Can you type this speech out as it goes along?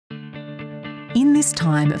In this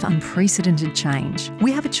time of unprecedented change,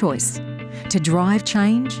 we have a choice: to drive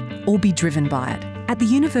change or be driven by it. At the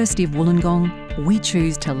University of Wollongong, we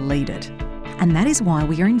choose to lead it. And that is why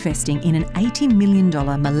we are investing in an $80 million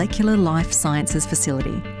molecular life sciences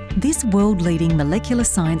facility. This world-leading molecular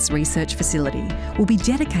science research facility will be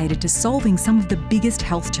dedicated to solving some of the biggest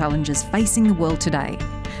health challenges facing the world today,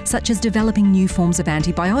 such as developing new forms of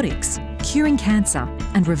antibiotics, curing cancer,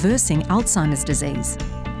 and reversing Alzheimer's disease.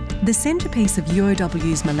 The centrepiece of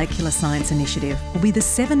UOW's molecular science initiative will be the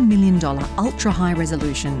 $7 million ultra-high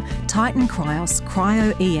resolution Titan Krios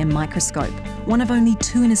cryo-EM microscope, one of only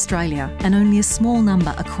 2 in Australia and only a small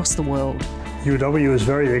number across the world. UOW is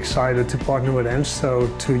very excited to partner with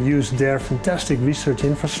ANSTO to use their fantastic research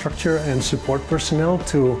infrastructure and support personnel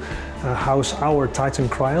to house our Titan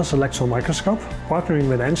Krios electron microscope. Partnering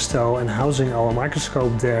with ANSTO and housing our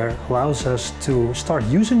microscope there allows us to start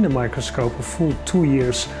using the microscope a full 2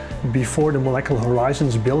 years before the Molecular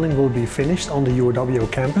Horizons building will be finished on the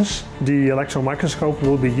UOW campus. The electron microscope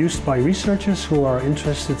will be used by researchers who are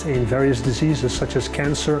interested in various diseases such as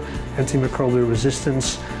cancer, antimicrobial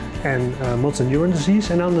resistance, and multineuron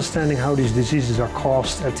disease, and understanding how these diseases are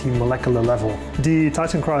caused at the molecular level. The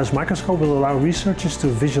Titan Krios microscope will allow researchers to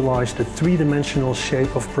visualize the 3-dimensional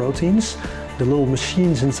shape of proteins, the little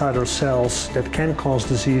machines inside our cells that can cause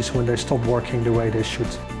disease when they stop working the way they should.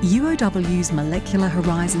 UOW's Molecular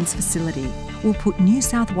Horizons facility will put New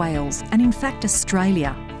South Wales, and in fact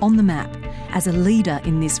Australia, on the map as a leader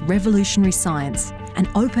in this revolutionary science and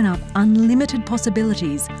open up unlimited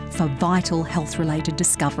possibilities for vital health-related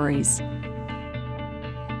discoveries.